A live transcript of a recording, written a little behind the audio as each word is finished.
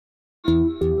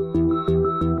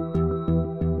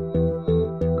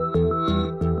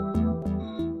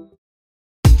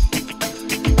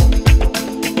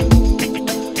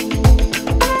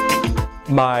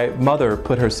My mother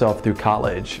put herself through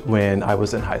college when I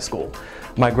was in high school.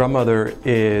 My grandmother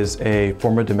is a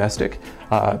former domestic.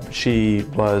 She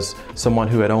was someone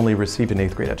who had only received an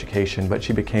 8th grade education, but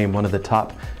she became one of the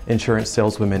top insurance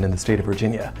saleswomen in the state of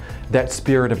Virginia. That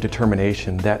spirit of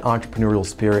determination, that entrepreneurial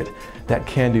spirit, that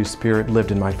can-do spirit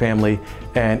lived in my family,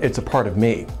 and it's a part of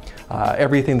me.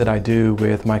 Everything that I do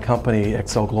with my company,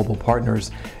 Excel Global Partners,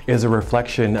 is a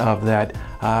reflection of that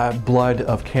blood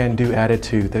of can-do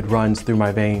attitude that runs through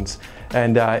my veins.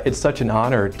 And it's such an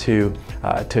honor to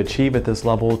achieve at this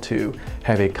level, to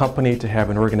have a company, to have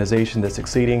an organization that's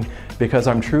succeeding, because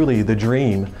I'm truly the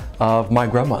dream of my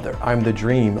grandmother. I'm the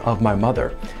dream of my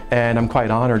mother. And I'm quite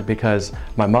honored because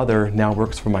my mother now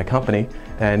works for my company,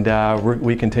 and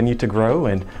we continue to grow,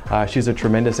 and she's a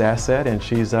tremendous asset, and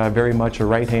she's very much a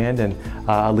right hand and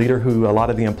a leader who a lot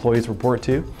of the employees report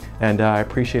to. And I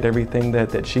appreciate everything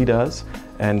that she does,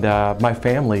 and my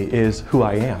family is who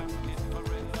I am.